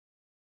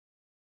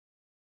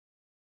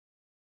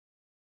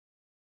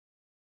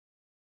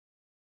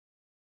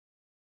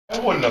I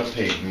wouldn't have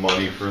paid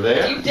money for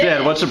that.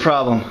 Dad, what's the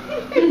problem?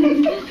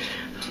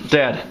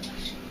 Dad,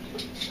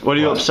 what are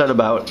you upset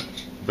about?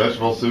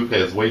 Vegetable soup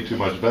has way too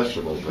much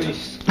vegetables in it.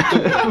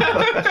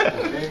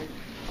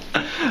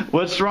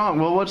 What's wrong?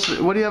 Well, what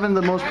are you having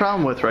the most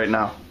problem with right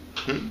now?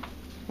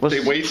 They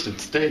wasted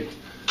steak.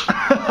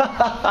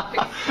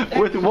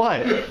 With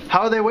what?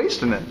 How are they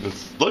wasting it?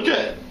 Just look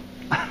at it.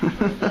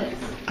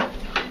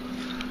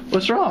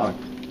 What's wrong?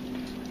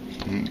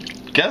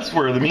 Guess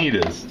where the meat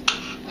is.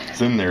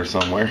 It's in there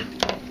somewhere.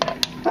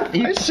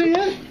 I see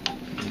it.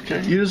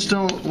 Okay. You just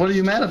don't. What are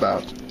you mad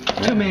about?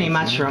 Too many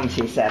mushrooms,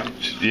 he said.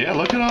 Yeah,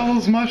 look at all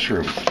those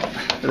mushrooms.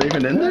 Are they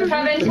even in there?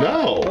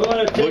 No. Look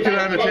at it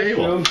on the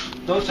table.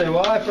 Don't say,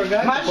 well, I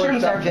forgot.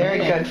 Mushrooms are very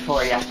good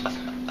for you.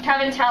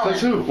 Kevin, tell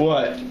Says him. who?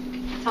 What?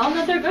 Tell him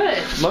that they're good.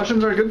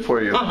 Mushrooms are good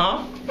for you.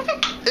 Uh-huh.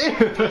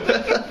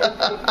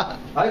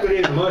 I could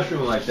eat a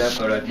mushroom like that,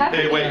 but I Kevin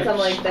Hey, wait. eats them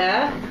like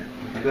that.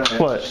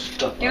 What?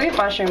 You eat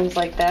mushrooms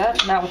like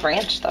that. Not with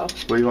ranch, though.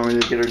 What do you want me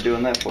to get her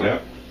doing that for? Yeah.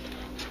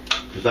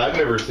 Because I've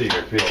never seen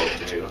her peel a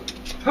potato.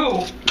 Who?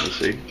 Let's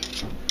see.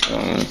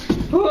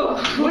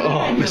 Who did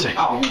I do? Missy.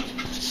 Oh.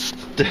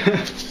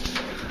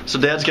 So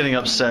Dad's getting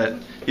upset.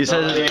 He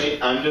says.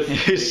 I'm just.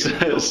 He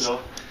says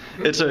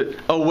it's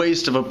a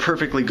waste of a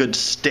perfectly good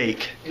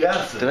steak.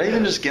 Yes. Did I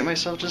even just get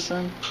myself just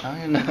then? I don't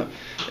even know.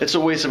 It's a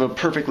waste of a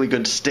perfectly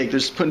good steak. They're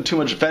just putting too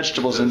much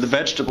vegetables in the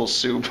vegetable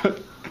soup.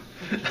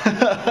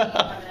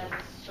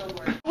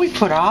 We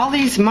put all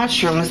these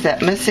mushrooms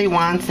that Missy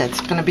wants. That's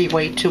going to be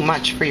way too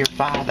much for your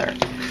father.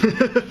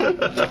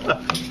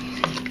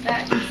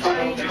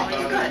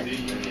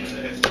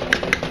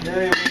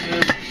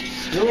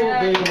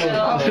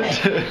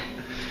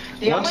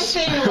 The only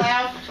thing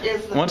left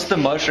is the Once the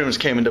mushrooms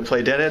came into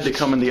play, Dad had to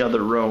come in the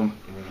other room.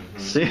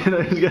 See, he's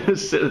gonna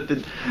sit at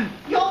the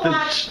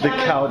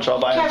couch all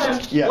by Kevin,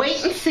 himself. Yes.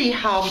 wait and see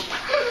how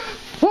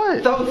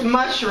What? those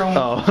mushrooms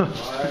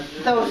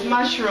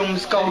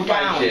go Take my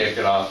down.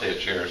 jacket off that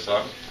chair,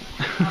 son.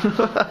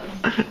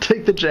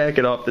 Take the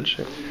jacket off the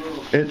chair.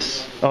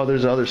 There's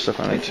other stuff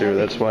on it too.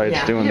 That's why it's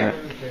Yeah, doing here.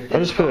 that. I'll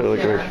just put it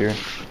like right here.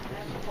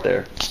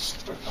 There.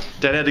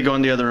 Dad had to go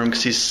in the other room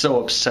because he's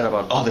so upset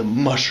about all the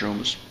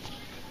mushrooms.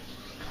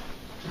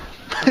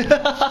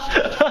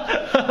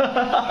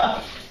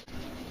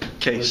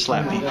 Okay,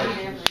 slap me.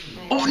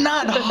 Oh,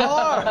 not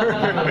hard!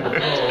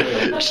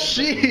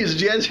 Jeez,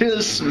 did you guys hear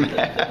the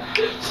smack?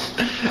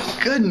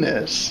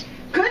 Goodness.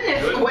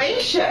 Goodness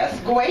gracious,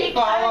 great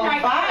ball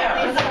of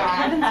fire.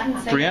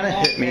 Brianna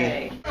hit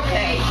me.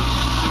 Okay.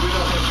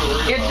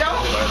 You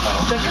don't,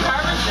 the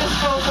garbage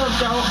disposal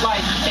don't like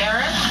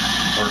carrots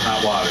Or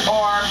hot water.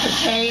 or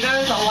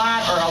potatoes a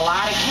lot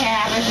of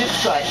cabbage.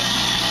 It's good.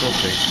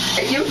 Okay.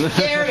 You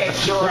scared it,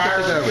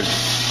 Gerard.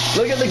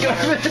 Look at the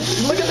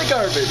garbage. Look at the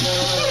garbage.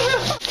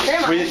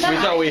 We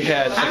thought we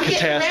had a I'm getting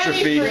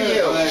catastrophe. ready for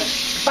you.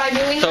 By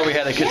doing Thought we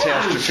had a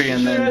catastrophe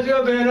and There's then.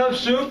 gonna be enough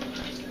soup?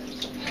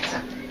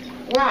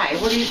 Why?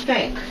 What do you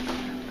think?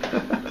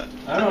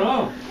 I don't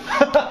know.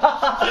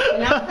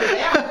 Enough for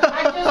that?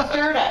 I just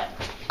stirred it.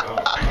 Well,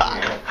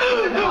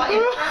 it's not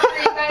for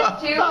you guys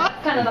too.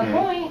 That's kind of the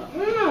point.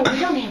 No, we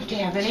don't have to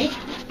have any.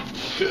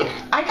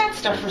 I got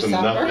stuff for There's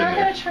supper. nothing You're not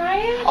gonna try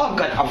it? Oh,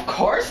 good. Of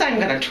course I'm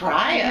gonna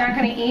try You're not it.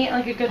 gonna eat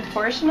like a good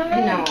portion of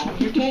it? No,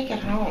 you take it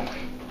home.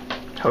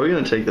 How are we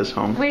gonna take this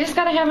home? We just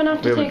gotta have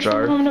enough We to have a take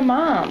jar. some home to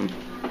Mom.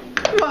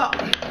 Well,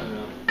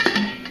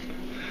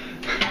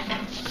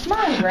 Come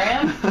on,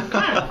 Graham.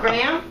 come on,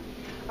 Graham.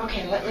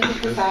 Okay, let me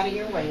get this out of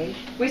your way.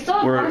 We still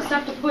have We're- more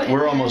stuff to put in We're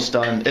there. almost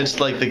done. It's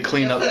like the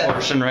cleanup Is it?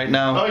 portion right Oh,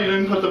 now. you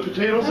didn't put the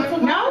potatoes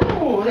in?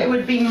 No, it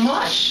would be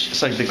mush.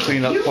 It's like the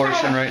cleanup You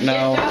portion gotta- right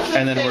now, it doesn't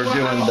and then say we're how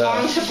doing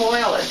long the. to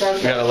boil it, does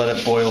We gotta it? let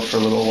it boil for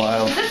a little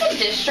while. Is this a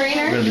dish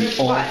strainer? We're gonna be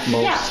What?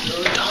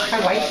 almost. I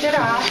wiped it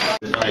off.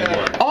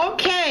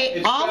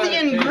 Okay, all the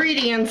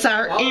ingredients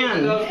are All the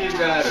in. stuff you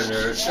got in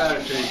there, it's gotta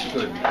taste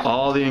good.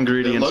 All the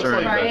ingredients It looks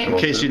are like in. Right. In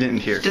case you didn't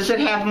hear. Does it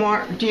have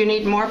more? Do you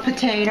need more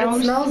potatoes?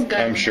 It smells good.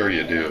 I'm sure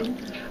you do.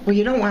 Well,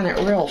 you don't want it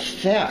real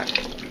thick.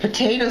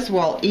 Potatoes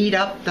will eat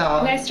up the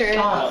Can I stir it?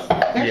 sauce.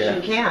 Yes, Yeah.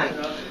 you can.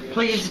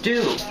 Please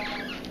do.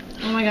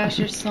 Oh my gosh,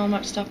 there's so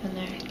much stuff in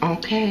there.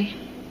 Okay.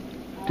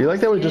 Do you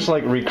like that we just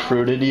like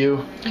recruited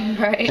you?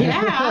 Right.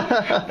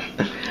 Yeah.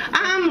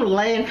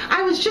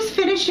 I was just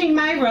finishing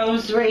my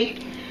rosary.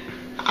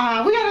 We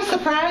got a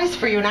surprise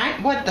for you,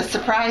 and what the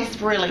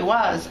surprise really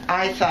was,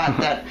 I thought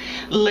that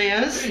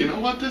Liz, You know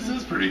what? This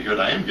is pretty good.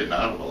 I am getting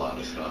out of a lot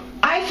of stuff.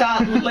 I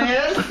thought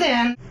Liz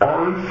and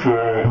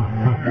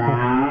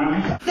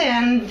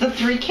the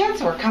three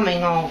kids were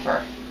coming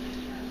over.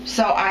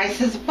 So I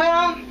says,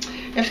 well,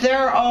 if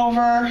they're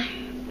over,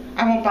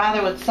 I won't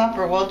bother with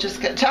supper. We'll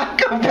just get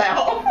Taco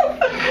Bell.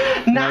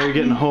 Now you're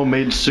getting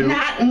homemade soup.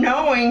 Not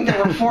knowing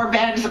there were 4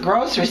 bags of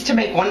groceries to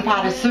make 1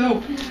 pot of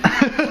soup.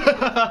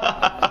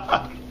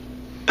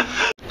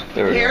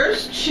 There we go.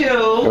 Here's 2.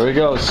 There we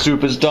go.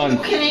 Soup is done. You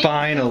can eat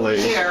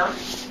Finally. Here.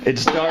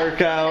 It's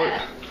dark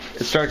out.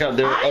 It started out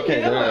there. I Okay,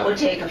 knew there it we would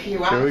go. take a few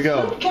hours. Here we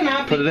go. Soup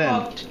cannot Put be it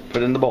in. cooked.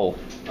 Put it in the bowl.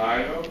 I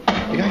know.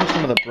 You gotta get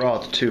some of the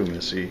broth too,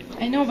 Missy.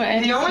 I know, but I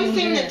The only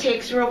thing that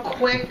takes real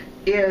quick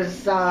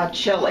is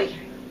chili.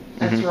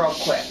 That's Mhm. real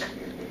quick.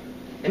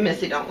 And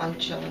Missy don't like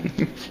chili.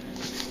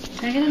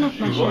 Can I get enough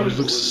mushrooms?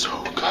 It looks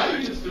so good. I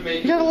used to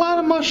make You got a lot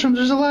of mushrooms.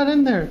 There's a lot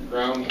in there.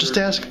 ground Just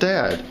turkey, ask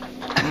Dad.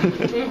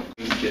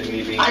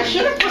 kidney beans. I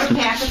should have put a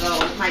pack of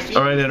those. My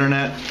All right,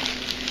 Internet.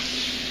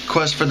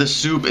 Quest for the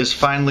soup is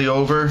finally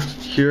over.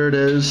 Here it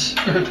is.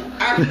 We're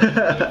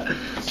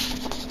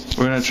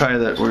gonna try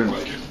that. We're gonna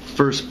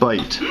first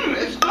bite.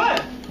 It's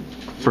good.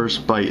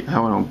 First bite. I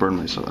don't burn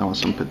myself. I want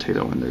some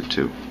potato in there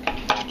too.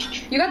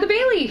 You got the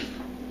bay leaf.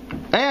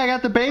 Hey, I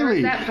got the bay Or is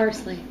leaf. that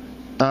parsley?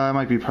 It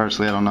might be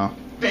parsley. I don't know.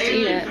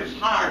 Bay eat leaf it. is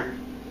hard.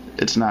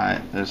 It's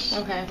not. It's...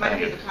 Okay. Might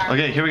be the hard.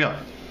 Okay, here we go.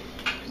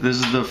 This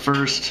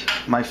is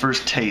my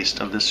first taste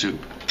of the soup.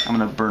 I'm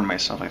gonna burn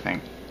myself, I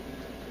think.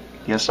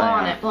 Yes, Blow I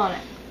on am. it. Blow on it.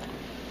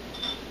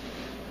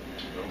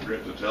 Don't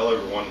forget to tell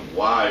everyone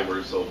why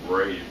we're so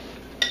brave.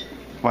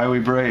 Why are we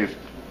brave?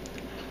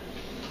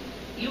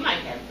 You might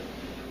have.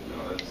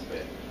 No, that's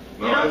bad.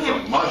 You No, don't that's a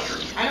have-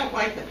 mushroom. I don't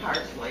like the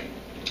parsley.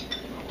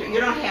 You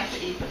don't have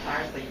to eat the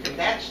parsley because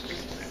that's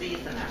just to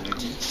season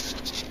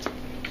it.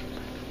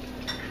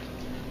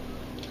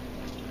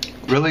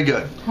 Really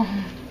good.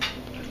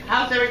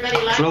 How's everybody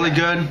like It's really it?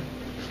 good.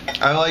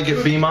 I like it,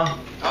 Bima.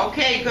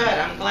 Okay, good.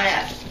 I'm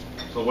glad.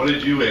 So what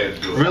did you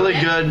add to it? Really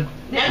good.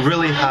 Next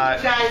Really time hot.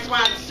 you guys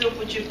want soup,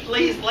 would you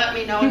please let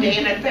me know a day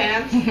in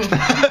advance?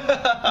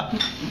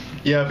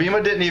 Yeah,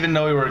 Bima didn't even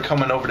know we were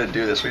coming over to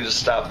do this. We just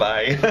stopped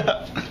by.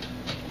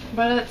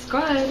 But it's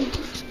good.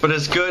 But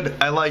it's good.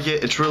 I like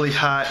it. It's really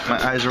hot.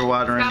 My eyes are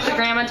watering. Got the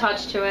grandma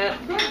touch to it.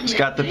 It's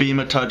got the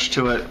Bima touch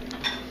to it.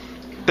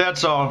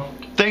 That's all.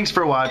 Thanks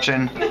for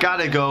watching.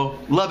 Gotta go.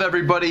 Love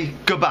everybody.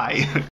 Goodbye.